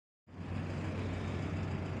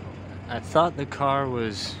I thought the car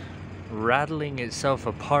was rattling itself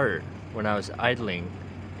apart when I was idling.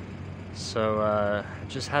 So I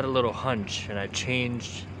just had a little hunch and I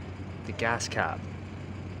changed the gas cap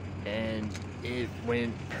and it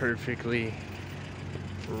went perfectly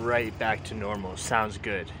right back to normal. Sounds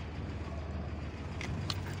good.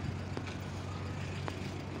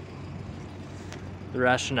 The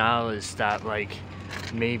rationale is that like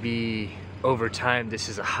maybe over time this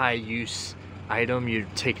is a high use item, you're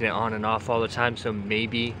taking it on and off all the time, so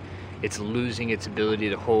maybe it's losing its ability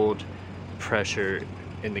to hold pressure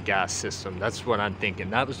in the gas system. That's what I'm thinking.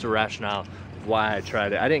 That was the rationale of why I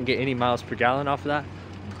tried it. I didn't get any miles per gallon off of that,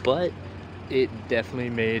 but it definitely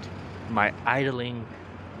made my idling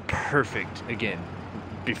perfect again.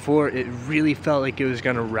 Before, it really felt like it was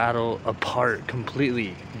gonna rattle apart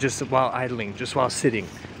completely just while idling, just while sitting,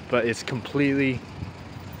 but it's completely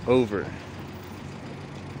over.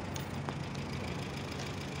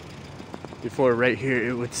 Before, right here,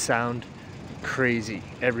 it would sound crazy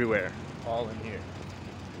everywhere, all in here.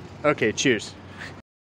 Okay, cheers.